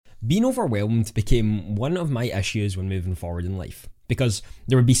Being overwhelmed became one of my issues when moving forward in life, because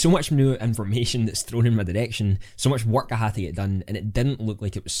there would be so much new information that's thrown in my direction, so much work I had to get done, and it didn't look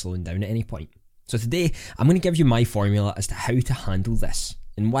like it was slowing down at any point. So today, I'm going to give you my formula as to how to handle this,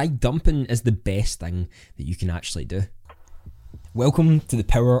 and why dumping is the best thing that you can actually do. Welcome to the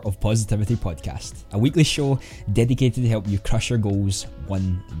Power of Positivity podcast, a weekly show dedicated to help you crush your goals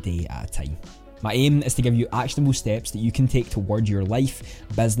one day at a time. My aim is to give you actionable steps that you can take towards your life,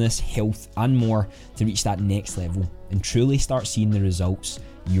 business, health, and more to reach that next level and truly start seeing the results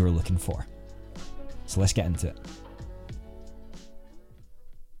you're looking for. So let's get into it.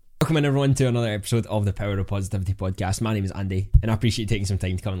 Welcome in everyone to another episode of the Power of Positivity podcast. My name is Andy and I appreciate you taking some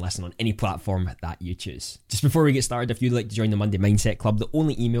time to come and listen on any platform that you choose. Just before we get started, if you'd like to join the Monday Mindset Club, the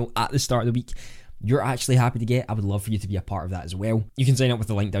only email at the start of the week you're actually happy to get, I would love for you to be a part of that as well. You can sign up with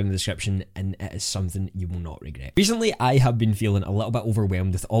the link down in the description and it is something you will not regret. Recently, I have been feeling a little bit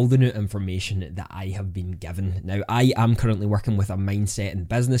overwhelmed with all the new information that I have been given. Now, I am currently working with a mindset and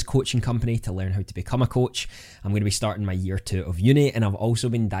business coaching company to learn how to become a coach. I'm going to be starting my year 2 of uni, and I've also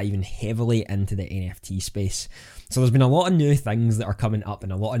been diving heavily into the NFT space. So there's been a lot of new things that are coming up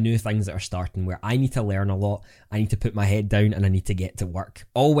and a lot of new things that are starting where I need to learn a lot, I need to put my head down and I need to get to work.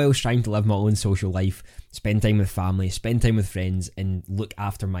 All whilst trying to live my own social life, spend time with family, spend time with friends and look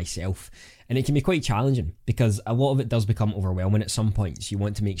after myself. And it can be quite challenging because a lot of it does become overwhelming at some points. You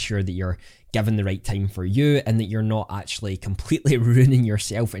want to make sure that you're given the right time for you and that you're not actually completely ruining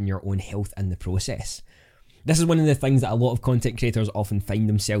yourself and your own health in the process. This is one of the things that a lot of content creators often find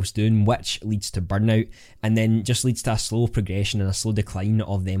themselves doing, which leads to burnout and then just leads to a slow progression and a slow decline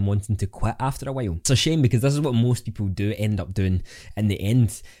of them wanting to quit after a while. It's a shame because this is what most people do end up doing in the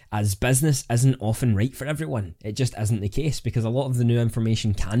end, as business isn't often right for everyone. It just isn't the case because a lot of the new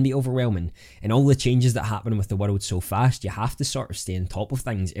information can be overwhelming, and all the changes that happen with the world so fast, you have to sort of stay on top of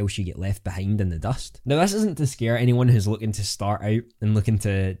things, else you get left behind in the dust. Now, this isn't to scare anyone who's looking to start out and looking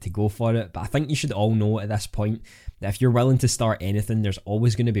to go for it, but I think you should all know at this point that if you're willing to start anything, there's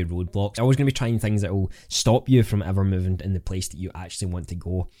always going to be roadblocks. You're always going to be trying things that will stop you from ever moving in the place that you actually want to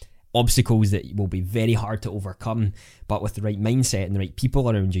go. Obstacles that will be very hard to overcome, but with the right mindset and the right people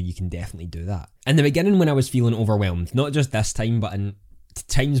around you, you can definitely do that. In the beginning, when I was feeling overwhelmed, not just this time, but in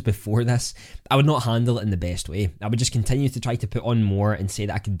times before this, I would not handle it in the best way. I would just continue to try to put on more and say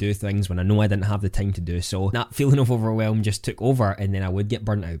that I could do things when I know I didn't have the time to do so. That feeling of overwhelm just took over and then I would get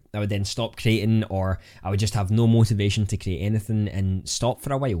burnt out. I would then stop creating, or I would just have no motivation to create anything and stop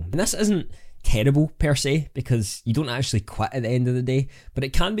for a while. And this isn't terrible per se because you don't actually quit at the end of the day, but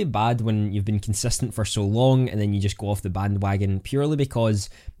it can be bad when you've been consistent for so long and then you just go off the bandwagon purely because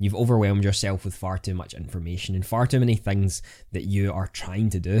you've overwhelmed yourself with far too much information and far too many things that you are trying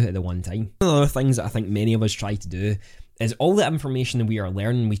to do at the one time. One of the other things that I think many of us try to do is all the information that we are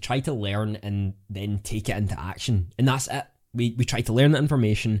learning, we try to learn and then take it into action, and that's it. We try to learn the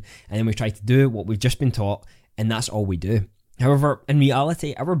information and then we try to do what we've just been taught, and that's all we do. However, in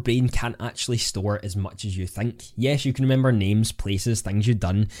reality, our brain can't actually store as much as you think. Yes, you can remember names, places, things you've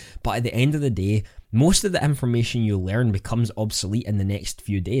done, but at the end of the day, most of the information you learn becomes obsolete in the next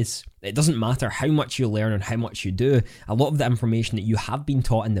few days. It doesn't matter how much you learn and how much you do, a lot of the information that you have been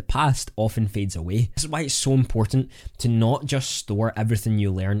taught in the past often fades away. This is why it's so important to not just store everything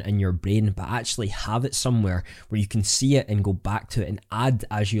you learn in your brain, but actually have it somewhere where you can see it and go back to it and add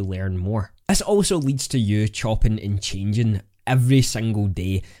as you learn more. This also leads to you chopping and changing every single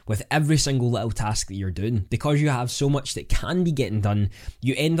day with every single little task that you're doing. Because you have so much that can be getting done,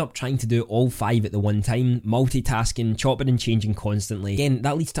 you end up trying to do all 5 at the one time, multitasking, chopping and changing constantly. Again,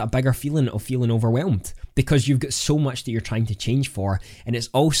 that leads to a bigger feeling of feeling overwhelmed because you've got so much that you're trying to change for, and it's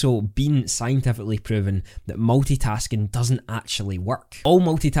also been scientifically proven that multitasking doesn't actually work. All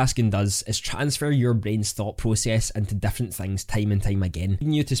multitasking does is transfer your brain's thought process into different things time and time again,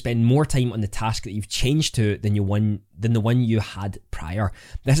 leading you to spend more time on the task that you've changed to than the one you had prior.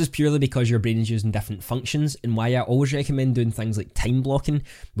 This is purely because your brain is using different functions, and why I always recommend doing things like time blocking,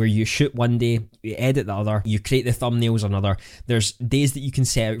 where you shoot one day, you edit the other, you create the thumbnails another. There's days that you can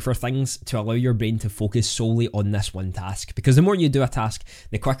set out for things to allow your brain to focus solely on this one task, because the more you do a task,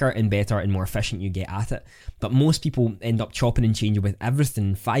 the quicker and better and more efficient you get at it. But most people end up chopping and changing with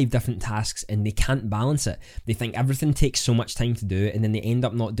everything, 5 different tasks, and they can't balance it. They think everything takes so much time to do, and then they end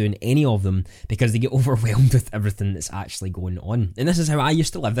up not doing any of them because they get overwhelmed with everything that's what's actually going on. And this is how I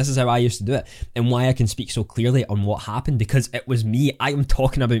used to live. This is how I used to do it. And why I can speak so clearly on what happened, because it was me. I am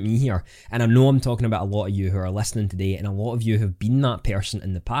talking about me here. And I know I'm talking about a lot of you who are listening today, and a lot of you have been that person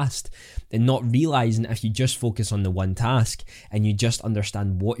in the past, and not realizing if you just focus on the one task and you just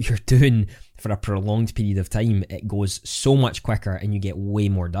understand what you're doing for a prolonged period of time, it goes so much quicker and you get way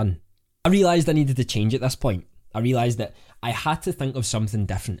more done. I realized I needed to change at this point. I realised that I had to think of something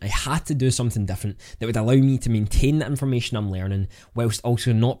different. I had to do something different that would allow me to maintain the information I'm learning whilst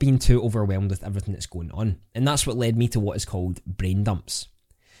also not being too overwhelmed with everything that's going on. And that's what led me to what is called brain dumps.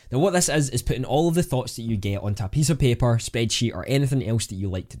 Now what this is putting all of the thoughts that you get onto a piece of paper, spreadsheet, or anything else that you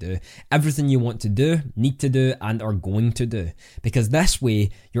like to do. Everything you want to do, need to do, and are going to do. Because this way,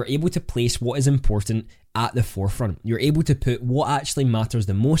 you're able to place what is important at the forefront. You're able to put what actually matters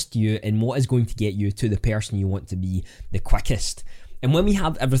the most to you and what is going to get you to the person you want to be the quickest. And when we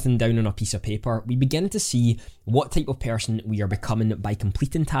have everything down on a piece of paper, we begin to see what type of person we are becoming by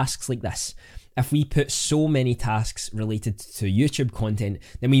completing tasks like this. If we put so many tasks related to YouTube content,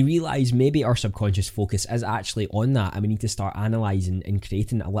 then we realise maybe our subconscious focus is actually on that, and we need to start analysing and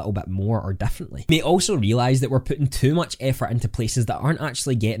creating a little bit more or differently. We may also realise that we're putting too much effort into places that aren't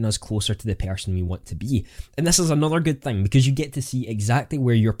actually getting us closer to the person we want to be. And this is another good thing, because you get to see exactly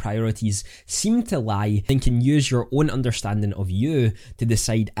where your priorities seem to lie and can use your own understanding of you to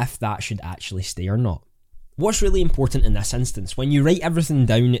decide if that should actually stay or not. What's really important in this instance, when you write everything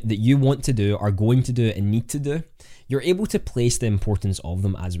down that you want to do, are going to do, and need to do, you're able to place the importance of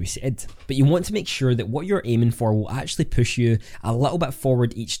them as we said. But you want to make sure that what you're aiming for will actually push you a little bit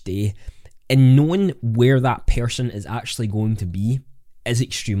forward each day, and knowing where that person is actually going to be is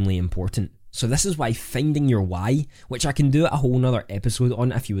extremely important. So this is why finding your why, which I can do a whole nother episode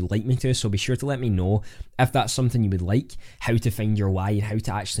on if you would like me to, so be sure to let me know if that's something you would like, how to find your why and how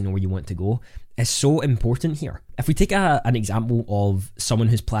to actually know where you want to go, is so important here. If we take an example of someone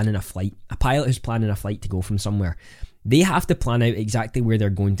who's planning a flight, a pilot who's planning a flight to go from somewhere, they have to plan out exactly where they're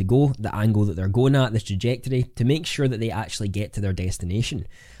going to go, the angle that they're going at, the trajectory, to make sure that they actually get to their destination.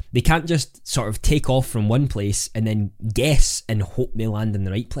 They can't just sort of take off from one place and then guess and hope they land in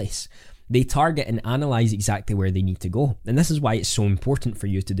the right place. They target and analyse exactly where they need to go. And this is why it's so important for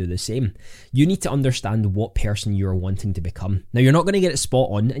you to do the same. You need to understand what person you're wanting to become. Now, you're not going to get it spot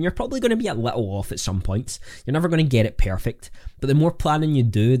on, and you're probably going to be a little off at some points. You're never going to get it perfect. But the more planning you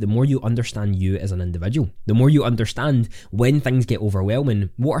do, the more you understand you as an individual. The more you understand when things get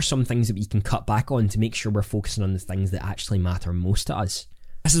overwhelming, what are some things that we can cut back on to make sure we're focusing on the things that actually matter most to us.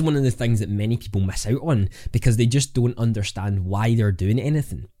 This is one of the things that many people miss out on, because they just don't understand why they're doing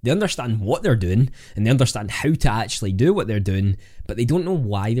anything. They understand what they're doing and they understand how to actually do what they're doing, but they don't know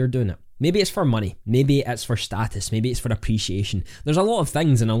why they're doing it. Maybe it's for money, maybe it's for status, maybe it's for appreciation. There's a lot of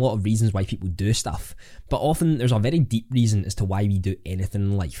things and a lot of reasons why people do stuff, but often there's a very deep reason as to why we do anything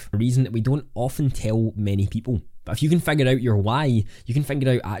in life. A reason that we don't often tell many people. But if you can figure out your why, you can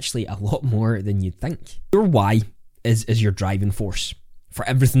figure out actually a lot more than you'd think. Your why is your driving force for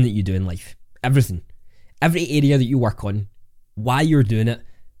everything that you do in life. Everything. Every area that you work on, why you're doing it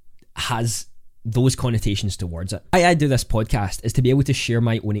has those connotations towards it. Why I do this podcast is to be able to share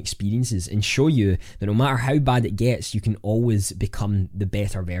my own experiences and show you that no matter how bad it gets, you can always become the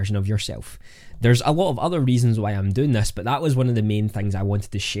better version of yourself. There's a lot of other reasons why I'm doing this, but that was one of the main things I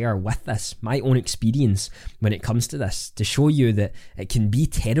wanted to share with this, my own experience when it comes to this, to show you that it can be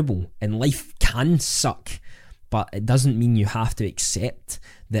terrible and life can suck, but it doesn't mean you have to accept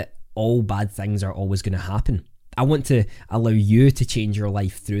that all bad things are always going to happen. I want to allow you to change your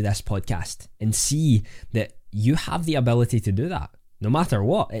life through this podcast and see that you have the ability to do that. No matter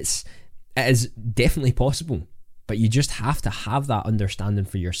what, it is definitely possible, but you just have to have that understanding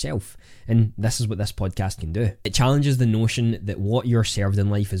for yourself. And this is what this podcast can do. It challenges the notion that what you're served in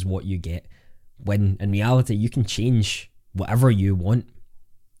life is what you get, when in reality you can change whatever you want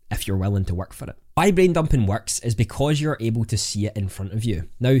if you're willing to work for it. Why brain dumping works is because you're able to see it in front of you.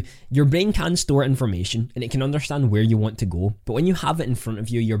 Now, your brain can store information and it can understand where you want to go, but when you have it in front of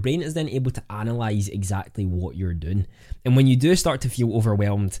you, your brain is then able to analyse exactly what you're doing. And when you do start to feel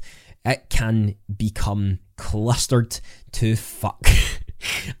overwhelmed, it can become clustered to fuck.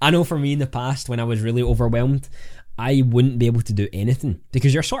 I know for me in the past, when I was really overwhelmed, I wouldn't be able to do anything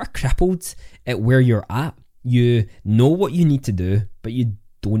because you're sort of crippled at where you're at. You know what you need to do, but you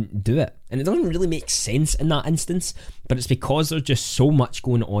don't do it. And it doesn't really make sense in that instance, but it's because there's just so much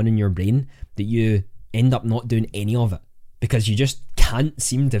going on in your brain that you end up not doing any of it because you just can't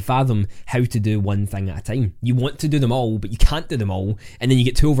seem to fathom how to do one thing at a time. You want to do them all, but you can't do them all, and then you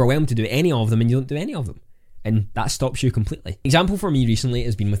get too overwhelmed to do any of them and you don't do any of them. And that stops you completely. Example for me recently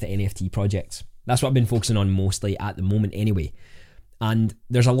has been with the NFT projects. That's what I've been focusing on mostly at the moment anyway. And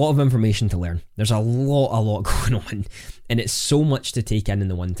there's a lot of information to learn. There's a lot going on. And it's so much to take in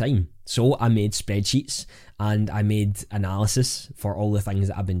the one time. So I made spreadsheets and I made analysis for all the things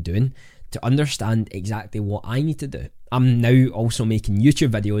that I've been doing to understand exactly what I need to do. I'm now also making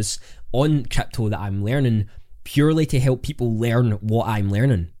YouTube videos on crypto that I'm learning purely to help people learn what I'm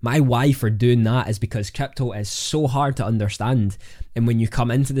learning. My why for doing that is because crypto is so hard to understand, and when you come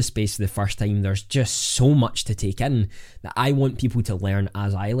into the space for the first time, there's just so much to take in that I want people to learn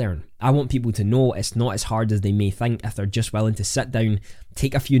as I learn. I want people to know it's not as hard as they may think if they're just willing to sit down,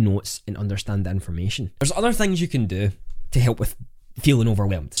 take a few notes and understand the information. There's other things you can do to help with feeling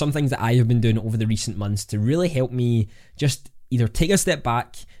overwhelmed. Some things that I have been doing over the recent months to really help me just either take a step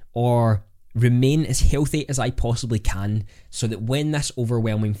back or remain as healthy as I possibly can, so that when this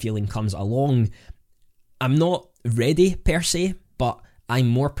overwhelming feeling comes along, I'm not ready per se, but I'm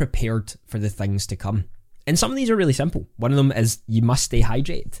more prepared for the things to come. And some of these are really simple. One of them is you must stay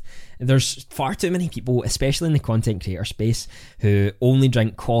hydrated. There's far too many people, especially in the content creator space, who only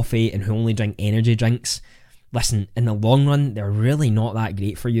drink coffee and who only drink energy drinks. Listen, in the long run, they're really not that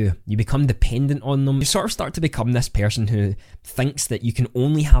great for you. You become dependent on them. You sort of start to become this person who thinks that you can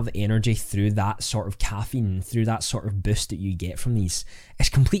only have energy through that sort of caffeine, through that sort of boost that you get from these. It's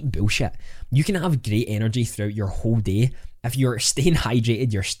complete bullshit. You can have great energy throughout your whole day if you're staying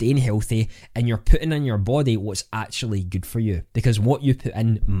hydrated, you're staying healthy, and you're putting in your body what's actually good for you, because what you put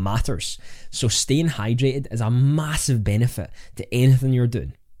in matters. So staying hydrated is a massive benefit to anything you're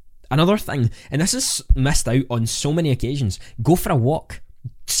doing. Another thing, and this is missed out on so many occasions, go for a walk.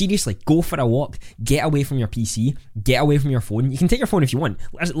 Seriously, go for a walk. Get away from your PC, get away from your phone. You can take your phone if you want.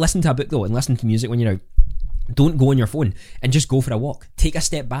 Listen to a book though, and listen to music when you're out. Don't go on your phone and just go for a walk. Take a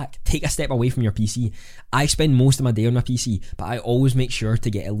step back, take a step away from your PC. I spend most of my day on my PC, but I always make sure to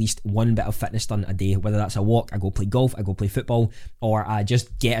get at least one bit of fitness done a day, whether that's a walk, I go play golf, I go play football, or I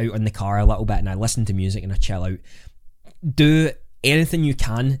just get out in the car a little bit and I listen to music and I chill out. Do anything you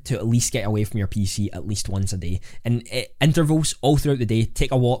can to at least get away from your PC at least once a day. And intervals all throughout the day.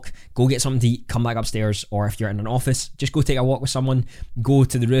 Take a walk, go get something to eat, come back upstairs, or if you're in an office, just go take a walk with someone, go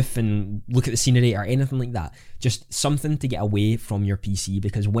to the roof and look at the scenery or anything like that. Just something to get away from your PC,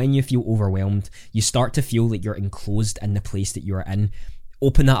 because when you feel overwhelmed, you start to feel like you're enclosed in the place that you're in.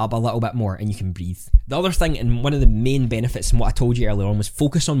 Open that up a little bit more and you can breathe. The other thing, and one of the main benefits and what I told you earlier on, was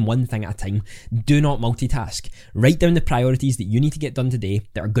focus on one thing at a time. Do not multitask. Write down the priorities that you need to get done today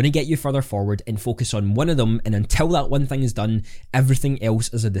that are going to get you further forward, and focus on one of them, and until that one thing is done, everything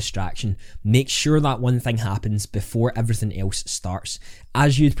else is a distraction. Make sure that one thing happens before everything else starts.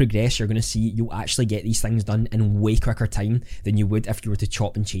 As you progress, you're going to see you'll actually get these things done in way quicker time than you would if you were to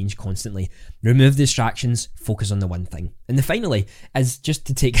chop and change constantly. Remove distractions, focus on the one thing. And then finally is just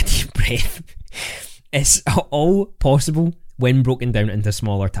to take a deep breath. It's all possible when broken down into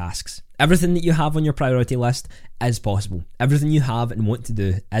smaller tasks. Everything that you have on your priority list is possible. Everything you have and want to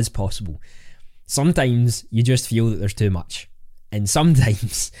do is possible. Sometimes you just feel that there's too much. And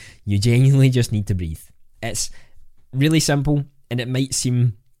sometimes you genuinely just need to breathe. It's really simple. And it might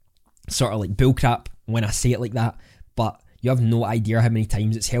seem sort of like bullcrap when I say it like that, but you have no idea how many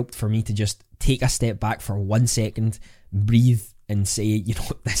times it's helped for me to just take a step back for 1 second, breathe, and say, you know,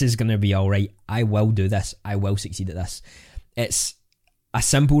 this is going to be all right. I will do this. I will succeed at this. It's a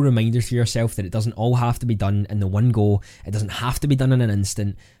simple reminder to yourself that it doesn't all have to be done in the one go. It doesn't have to be done in an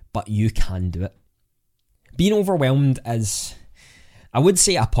instant, but you can do it. Being overwhelmed is, I would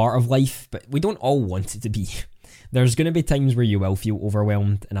say, a part of life, but we don't all want it to be. There's going to be times where you will feel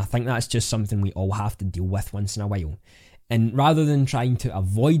overwhelmed, and I think that's just something we all have to deal with once in a while. And rather than trying to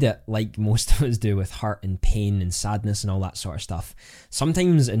avoid it like most of us do with hurt and pain and sadness and all that sort of stuff,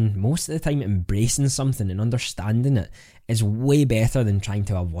 sometimes, and most of the time, embracing something and understanding it is way better than trying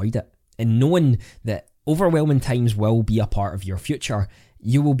to avoid it. And knowing that overwhelming times will be a part of your future,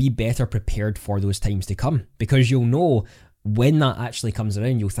 you will be better prepared for those times to come, because you'll know when that actually comes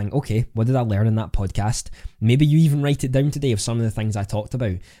around, you'll think, okay, what did I learn in that podcast? Maybe you even write it down today of some of the things I talked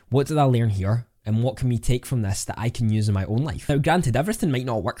about. What did I learn here? And what can we take from this that I can use in my own life? Now, granted, everything might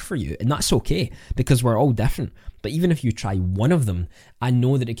not work for you, and that's okay, because we're all different. But even if you try one of them, I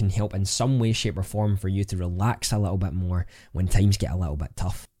know that it can help in some way, shape, or form for you to relax a little bit more when times get a little bit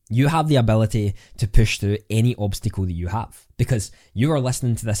tough. You have the ability to push through any obstacle that you have, because you are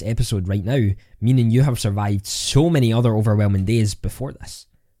listening to this episode right now, meaning you have survived so many other overwhelming days before this.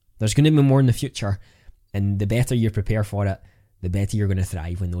 There's going to be more in the future, and the better you prepare for it, the better you're going to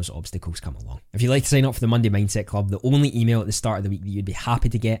thrive when those obstacles come along. If you'd like to sign up for the Monday Mindset Club, the only email at the start of the week that you'd be happy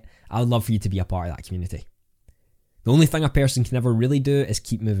to get, I would love for you to be a part of that community. The only thing a person can ever really do is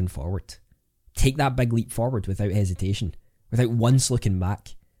keep moving forward. Take that big leap forward without hesitation, without once looking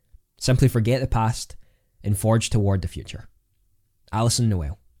back. Simply forget the past and forge toward the future. Alison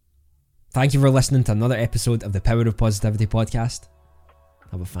Noel. Thank you for listening to another episode of the Power of Positivity podcast.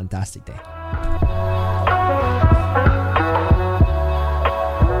 Have a fantastic day.